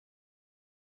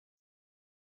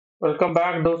Welcome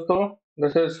back दोस्तों।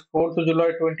 This is 4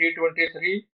 जुलाई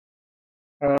 2023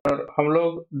 और हम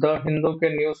लोग द हिंदू के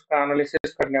न्यूज का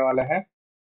एनालिसिस करने वाले हैं।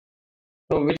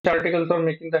 तो विच articles are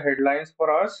making the headlines for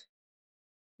us.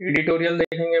 Editorial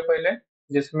देखेंगे पहले,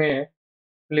 जिसमें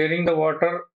clearing the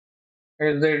water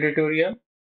is the editorial,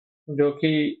 जो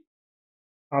कि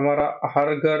हमारा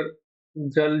हर घर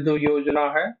जल जो योजना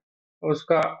है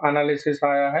उसका एनालिसिस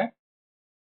आया है।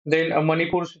 Then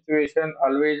Manipur situation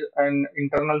always and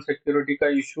internal security का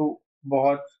इशू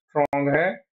बहुत स्ट्रांग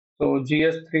है, तो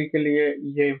GS3 के लिए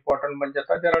ये इम्पोर्टेंट बन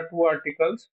जाता है। There are to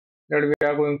articles that we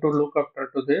are going to look after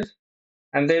two this,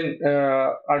 and then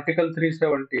article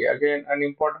 370 again an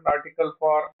important article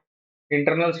for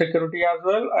internal security as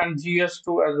well and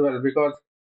GS2 as well, because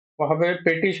वहां पे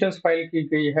petitions file की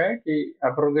गई है कि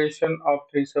abrogation of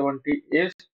 370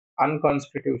 is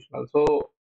unconstitutional. सो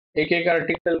एक एक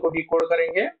article को decode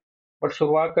करेंगे, बट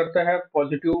शुरुआत करते हैं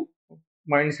पॉजिटिव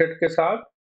माइंडसेट के साथ।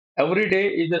 Every day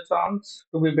is a chance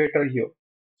to be better you.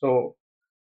 सो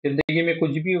जिंदगी में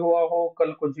कुछ भी हुआ हो,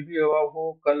 कल कुछ भी हुआ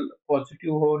हो, कल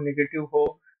पॉजिटिव हो नेगेटिव हो,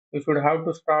 you should have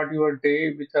to start your day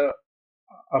with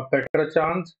a better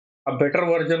chance, a better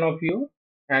version of you,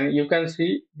 and you can see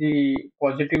the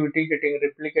positivity getting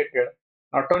replicated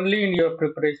not only in your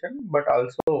preparation but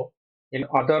also in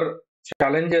other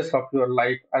challenges of your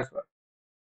life as well.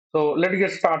 So let's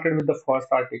get started with the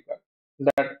first article,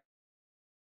 that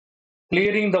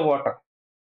clearing the water.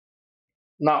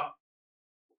 Now,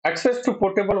 access to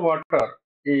potable water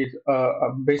is a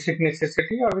basic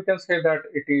necessity, or we can say that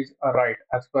it is a right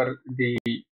as per the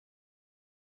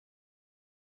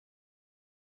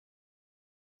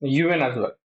UN as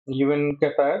well. UN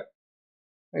कहता है,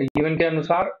 UN के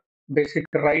अनुसार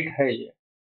basic right है ये।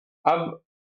 अब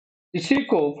इसी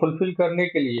को fulfil करने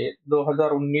के लिए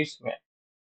 2019 में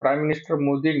प्राइम मिनिस्टर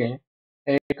मोदी ने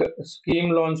एक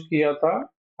स्कीम लॉन्च किया था,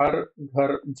 हर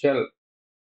घर जल,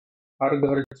 हर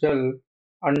घर जल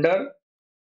अंडर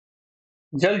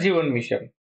जल जीवन मिशन,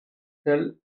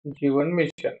 जल जीवन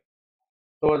मिशन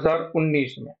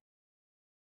 2019 में।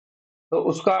 तो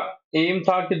उसका एम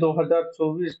था कि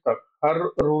 2024 तक हर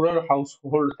रूरल हाउस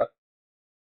होल्ड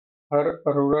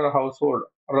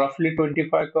रफली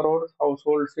 25 करोड़ हाउस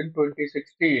होल्ड इन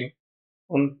 2016,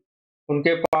 उन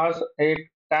उनके पास एक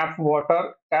tap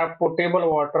portable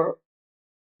water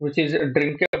which is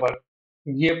drinkable,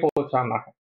 ये पहुंचाना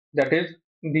है। That is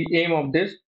the M of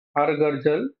this हर घर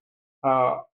जल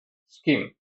स्कीम।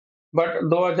 बट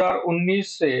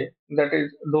 2019 से, that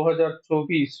is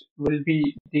 2024 will be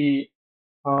the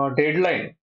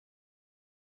deadline.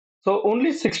 So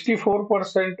only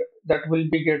 64% that will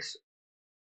be gets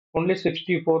only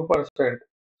 64%,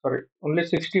 sorry, only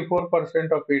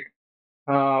 64% of it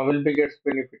will be gets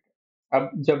benefit. अब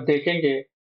जब देखेंगे,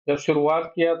 जब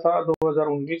शुरुआत किया था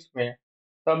 2019 में,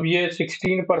 तब ये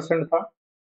 16% था।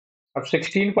 अब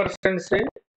 16% से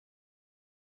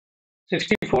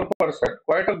 64%,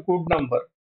 quite a good number.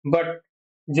 But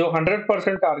जो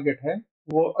 100% टारगेट है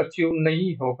वो अचीव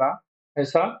नहीं होगा,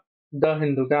 ऐसा द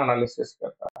हिंदू का एनालिसिस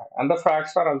करता है, and the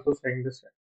facts are also saying this.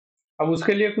 अब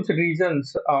उसके लिए कुछ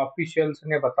रीजंस ऑफिशियल्स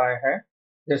ने बताए हैं,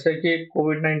 जैसे कि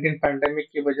कोविड-19 पैंडेमिक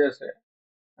की वजह से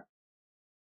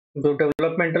जो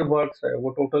डेवलपमेंटल वर्क्स है वो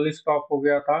टोटली स्टॉप हो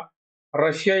गया था।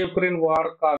 रशिया यूक्रेन वॉर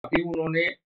का भी उन्होंने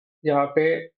यहाँ पे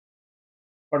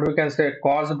what we can say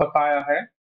cause बताया है।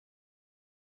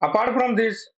 अपार्ट फ्रॉम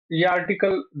दिस, ये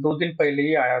आर्टिकल 2 दिन पहले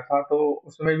ही आया था, तो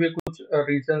उसमें भी कुछ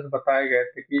रीजंस बताए गए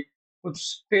थे कि कुछ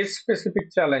स्टेट स्पेसिफिक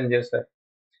चैलेंजेस है।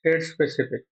 स्टेट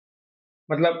स्पेसिफिक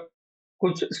मतलब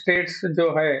कुछ स्टेट्स जो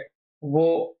है वो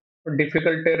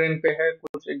डिफिकल्ट टेरेन पे है,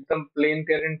 कुछ एकदम प्लेन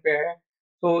टेरेन पे है,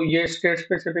 तो ये स्टेट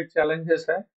स्पेसिफिक चैलेंजेस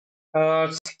है।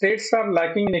 States are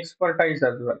lacking in expertise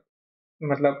as well,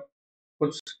 मतलब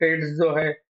कुछ स्टेट्स जो है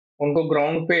उनको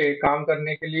ग्राउंड पे काम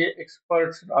करने के लिए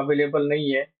एक्सपर्ट्स अवेलेबल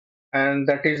नहीं है, and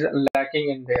that is lacking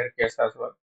in their case as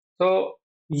well. तो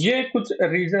ये कुछ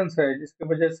रीजंस है जिसकी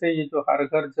वजह से ये जो हर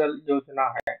घर जल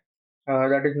योजना है,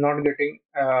 that is not getting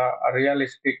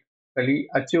realistically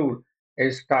achieved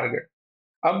is target.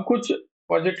 अब कुछ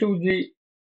पॉजिटिव जी,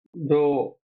 जो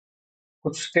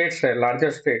कुछ स्टेट्स है, लार्जर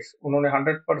स्टेट्स, उन्होंने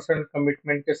 100%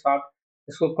 कमिटमेंट के साथ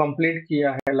इसको कंप्लीट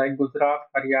किया है, लाइक गुजरात,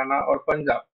 हरियाणा और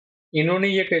पंजाब। इन्होंने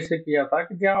ये कैसे किया था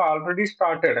कि they are already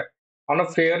started on a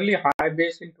fairly high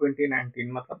base in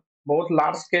 2019, मतलब बहुत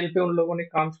लार्ज स्केल पे उन लोगों ने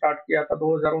काम स्टार्ट किया था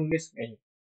 2019 में ही।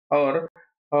 और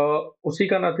अ, उसी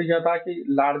का नतीजा था कि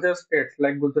larger states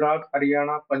like Gujarat,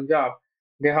 Haryana, Punjab,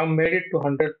 they have made it to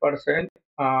 100%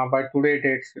 by today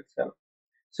dates itself.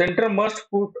 Center must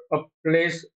put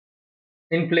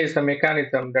in place a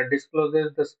mechanism that discloses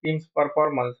the scheme's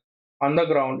performance on the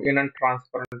ground in a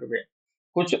transparent way.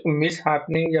 कुछ miss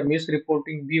happening या miss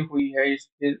reporting भी हुई है इस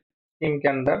scheme के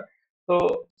अंदर,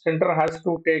 तो centre has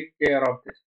to take care of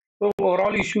this. तो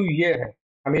ओवरऑल इशू ये है,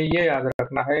 हमें ये याद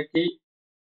रखना है कि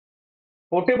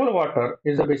portable water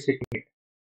is a basic need,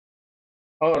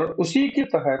 और उसी के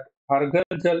तहत हर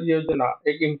घर जल योजना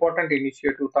एक इम्पोर्टेंट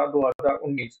इनिशिएटिव था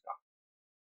 2019 का,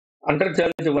 अंडर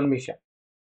जल जीवन मिशन।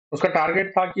 उसका टारगेट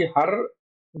था कि हर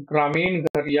ग्रामीण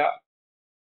घर या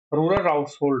रूरल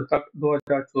हाउस होल्ड तक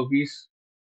 2024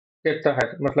 के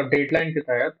तहत, मतलब डेडलाइन के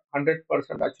तहत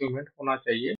 100% अचीवमेंट होना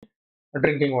चाहिए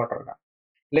ड्रिंकिंग वाटर का।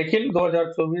 लेकिन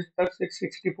 2024 तक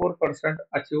 64%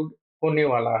 अचीव होने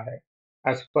वाला है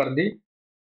एज पर दी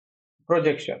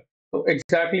प्रोजेक्शन। तो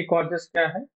एग्जैक्टली कॉजेस क्या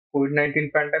है? कोविड-19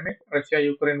 pandemic, Russia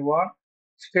Ukraine war,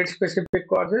 state specific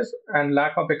causes and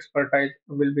lack of expertise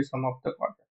will be some of the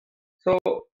causes. So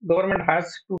government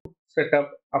has to set up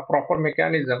a proper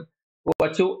mechanism to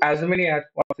achieve as many as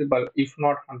possible, if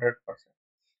not 100%.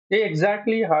 ये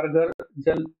exactly हर घर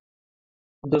जल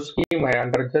जो scheme है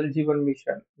under जल जीवन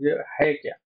mission, ये है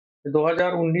क्या?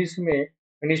 2019 में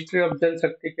मिनिस्ट्री ऑफ जल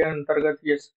शक्ति के अंतर्गत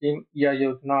ये स्कीम या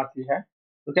योजना आती है।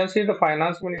 You can see the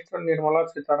finance minister Nirmala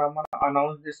Sitharaman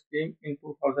announce this scheme in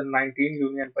 2019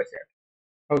 union budget.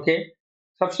 Okay,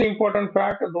 सबसे इम्पोर्टेंट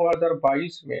फैक्ट,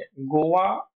 2022 में Goa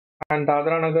and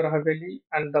Dadra Nagar Haveli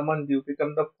and Daman Diu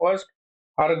become the first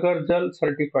हर घर जल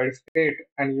certified state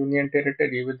and union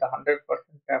territory with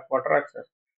 100% tap water access.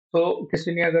 तो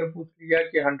किसी ने अगर पूछ लिया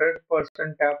कि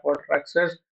 100% टैप वाटर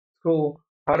एक्सेस थ्रू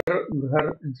हर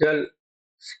घर जल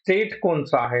स्टेट कौन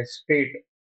सा है, state,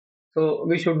 so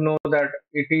we should know that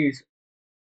it is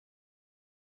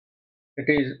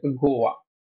Goa.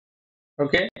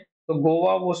 Okay, तो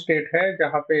गोवा वो स्टेट है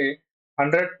जहाँ पे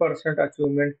 100%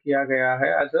 अचीवमेंट किया गया है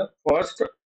एज अ फर्स्ट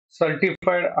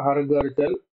सर्टिफाइड हर घर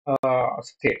जल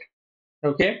स्टेट।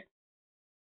 ओके,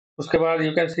 उसके बाद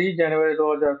यू कैन सी जनवरी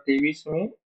 2023 में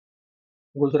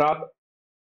गुजरात,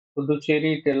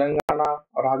 पुदुचेरी, तेलंगाना,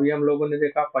 और अभी हम लोगों ने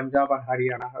देखा पंजाब और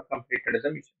Haryana have completed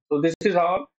the mission. So this is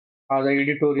how the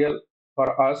editorial for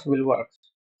us will work.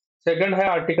 Second है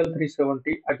article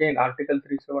 370। Again article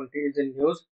 370 is in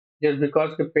news just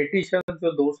because के पेटिशन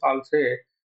जो 2 साल से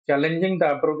challenging the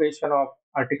abrogation of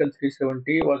article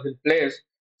 370 was in place,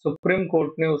 supreme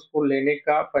court ने उसको लेने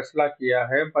का फैसला किया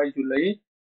है बाय जुलाई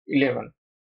 11।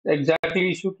 एग्जैक्टली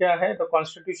इशू क्या है? The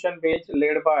constitution bench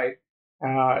led by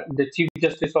the chief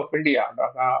justice of India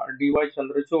D Y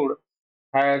Chandrachud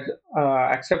has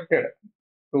accepted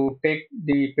to take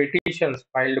the petitions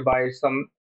filed by some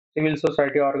civil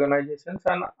society organizations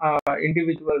and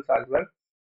individuals as well।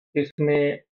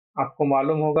 इसमें आपको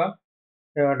मालूम होगा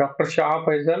doctor Shah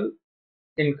Faizal,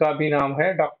 इनका भी नाम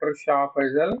है डॉक्टर शाह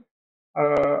फैजल,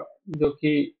 जो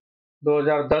कि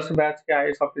 2010 बैच के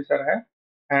आईएएस ऑफिसर है,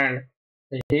 and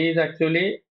he is actually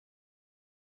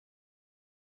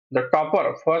the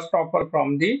topper, first topper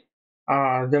from the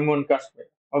Jammu and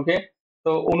Kashmir. Okay,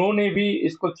 तो उन्होंने भी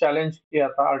इसको चैलेंज किया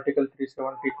था आर्टिकल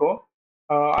 370 को।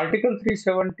 आर्टिकल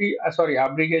 370 सॉरी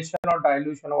एब्रिगेशन और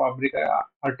डाइल्यूशन ऑफ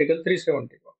आर्टिकल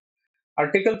 370 को,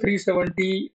 आर्टिकल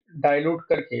 370 डाइल्यूट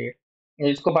करके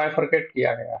इसको बाइफरकेट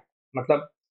किया गया है। मतलब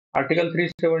आर्टिकल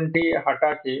 370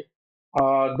 हटा के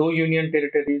 2 यूनियन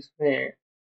टेरिटरीज में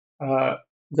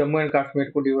जम्मू एंड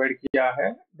कश्मीर को डिवाइड किया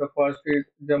है। The first is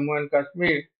Jammu and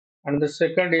Kashmir and the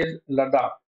second is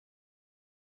Ladakh.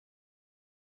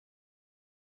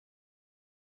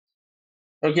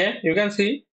 Okay, you can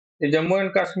see the Jammu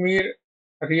and Kashmir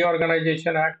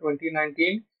Reorganization Act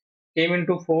 2019 came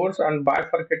into force and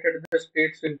bifurcated the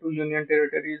states into union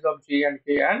territories of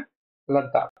J&K and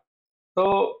Ladakh. So,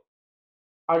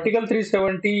 Article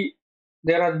 370,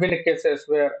 there has been cases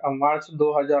where मार्च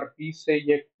 2020 से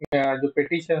ये जो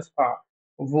petitions था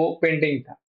वो pending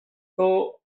था। So,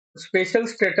 special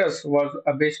status was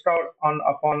based out on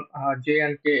upon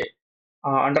J&K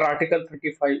under Article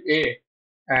 35A,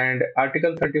 and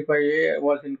Article 35A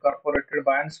was incorporated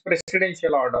by a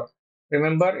presidential order.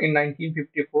 Remember, in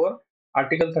 1954,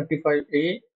 Article 35A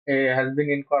has been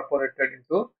incorporated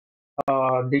into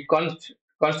the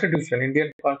Constitution,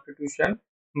 Indian Constitution,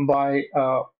 by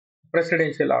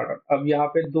presidential order. अब यहाँ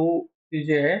पे दो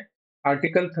चीजें हैं,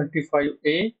 Article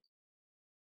 35A,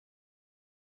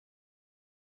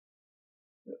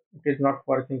 it is not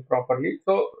working properly.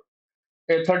 So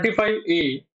 35A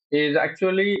is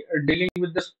actually dealing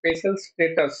with the special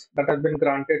status that has been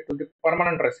granted to the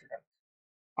permanent resident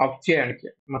of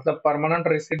J&K। मतलब permanent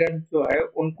resident जो है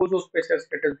उनको जो स्पेशल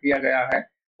स्टेटस दिया गया है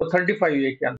वो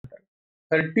 35A के अंतर्गत,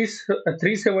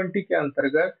 370 के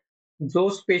अंतर्गत जो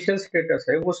स्पेशल स्टेटस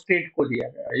है वो स्टेट को दिया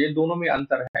गया है। ये दोनों में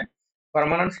अंतर है।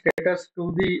 Permanent status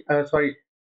to the sorry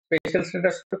special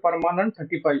status पे परमानेंट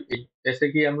 35A, जैसे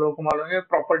कि हम लोग को मालूम है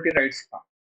प्रॉपर्टी राइट्स था,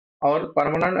 और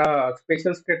permanent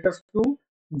special status to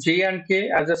J and के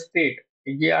एज अ स्टेट,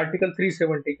 ये आर्टिकल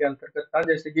 370 के अंतर्गत था,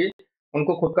 जैसे कि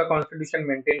उनको खुद का कॉन्स्टिट्यूशन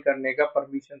मेंटेन करने का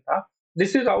परमिशन था.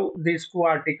 This is how these two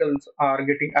articles are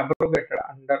getting abrogated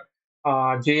under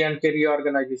J and के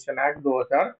रीऑर्गेनाइजेशन एक्ट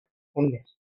 2019.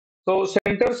 तो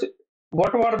सेंटर्स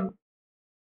व्हाट वर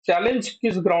चैलेंज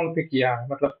किस ग्राउंड पे किया है,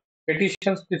 मतलब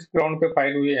पिटिशंस किस ग्राउंड पे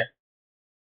फाइल हुई है.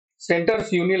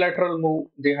 Centers unilateral move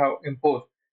they have imposed,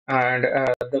 and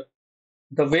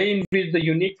the way in which the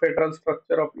unique federal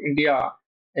structure of India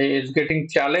is getting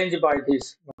challenged by this,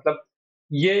 मतलब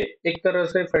ये एक तरह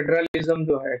से फेडरलिज्म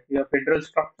जो है या फेडरल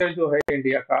स्ट्रक्चर जो है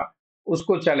इंडिया का,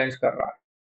 उसको चैलेंज कर रहा है.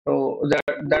 तो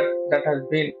that has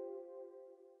been,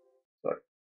 sorry,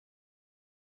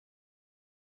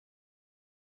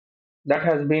 that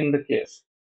has been the case.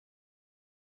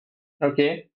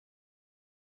 Okay,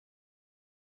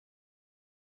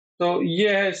 तो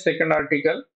ये है second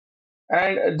article.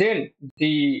 And then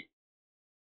the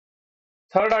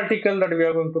third article that we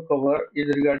are going to cover is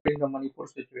regarding the Manipur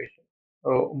situation.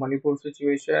 तो मणिपुर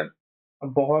सिचुएशन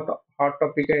बहुत हॉट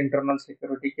टॉपिक है internal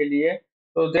security के लिए.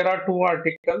 तो there are to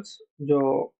articles जो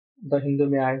द हिंदू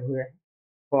में आए हुए हैं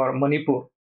for Manipur.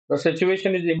 The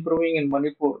situation is improving in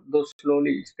Manipur दो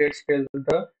slowly, states tell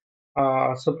the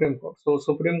supreme court. So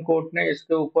supreme court ने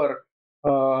इसके ऊपर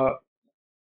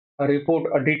रिपोर्ट,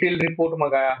 डिटेल रिपोर्ट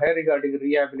मंगाया है regarding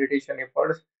rehabilitation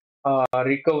efforts,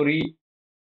 recovery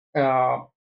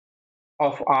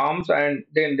of arms, and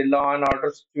then the law and order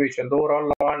situation. The overall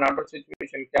law and order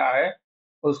situation क्या है,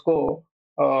 उसको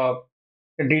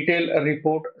detail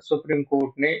report supreme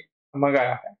court ने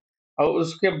मंगाया है. और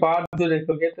उसके बाद जो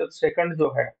देखोगे तो सेकंड जो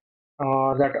है,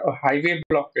 that highway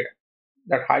blockade,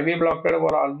 that highway blockade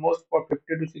for almost for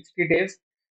 50 to 60 days.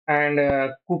 And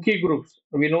cookie groups,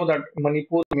 we know that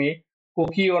Manipur में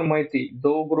कुकी और मैती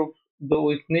दो ग्रुप,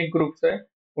 दो इथनिक ग्रुप्स है,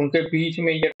 उनके बीच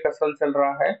में ये टसल चल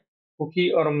रहा है, कुकी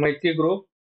और मैती ग्रुप.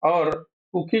 और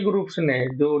कुकी ग्रुप्स ने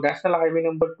जो नेशनल हाईवे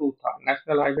नंबर 2 था,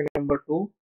 national highway number 2,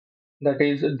 that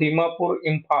is Dimapur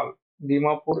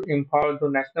Imphal जो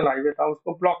नेशनल हाईवे था,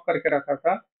 उसको ब्लॉक करके रखा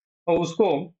था. और उसको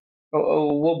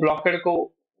वो ब्लॉकेड को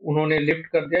उन्होंने लिफ्ट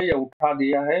कर दिया या उठा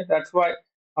दिया है. That's why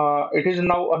it is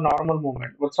now a normal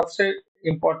movement. वो सबसे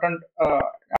इम्पोर्टेंट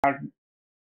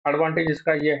एडवांटेज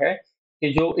इसका ये है कि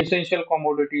जो इसेंशियल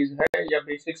कमोडिटीज है या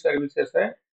बेसिक सर्विसेज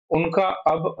है, उनका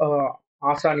अब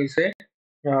आसानी से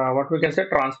what we can say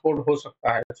transport हो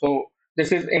सकता है. So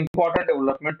this is important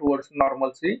development towards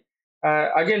normalcy.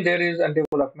 Again, there is a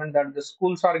development that the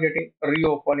schools are getting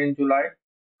reopened in July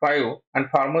 5, and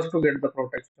farmers to get the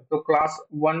protection. So class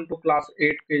 1 to class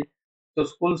 8 के जो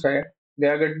schools है, they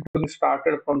are getting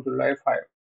started from July 5.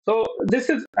 So this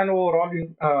is an overall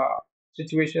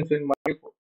situations in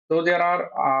Manipur. So there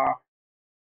are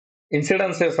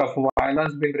incidences of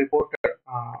violence being reported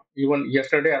even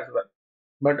yesterday as well.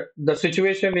 But the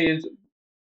situation is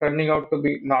turning out to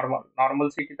be normal.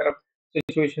 Normalcy की तरफ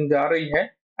situation जा रही है,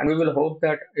 and we will hope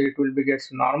that it will be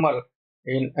gets normal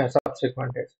in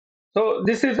subsequent days. So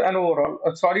this is an overall.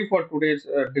 Sorry for today's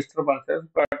disturbances,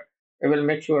 but I will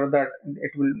make sure that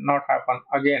it will not happen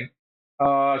again.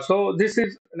 So this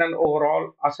is an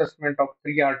overall assessment of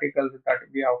three articles that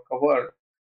we have covered.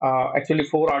 Actually,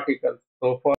 four articles.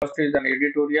 So first is an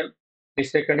editorial. The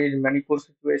second is Manipur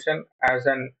situation as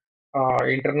an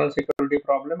internal security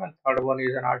problem, and third one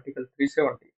is an article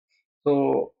 370. तो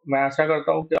मैं आशा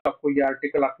करता हूँ कि आपको ये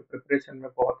article आपके preparation में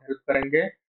बहुत हेल्प करेंगे.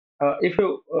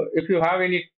 If you have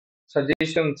any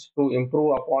suggestions to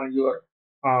improve upon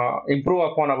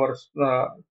our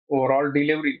overall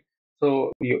delivery,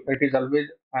 so it is always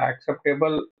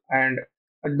acceptable, and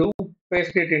do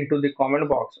paste it into the comment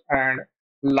box, and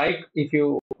like if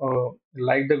you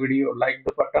like the video, like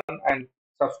the button, and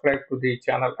subscribe to the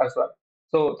channel as well.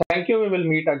 So thank you. We will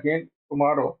meet again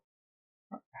tomorrow.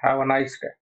 Have a nice day.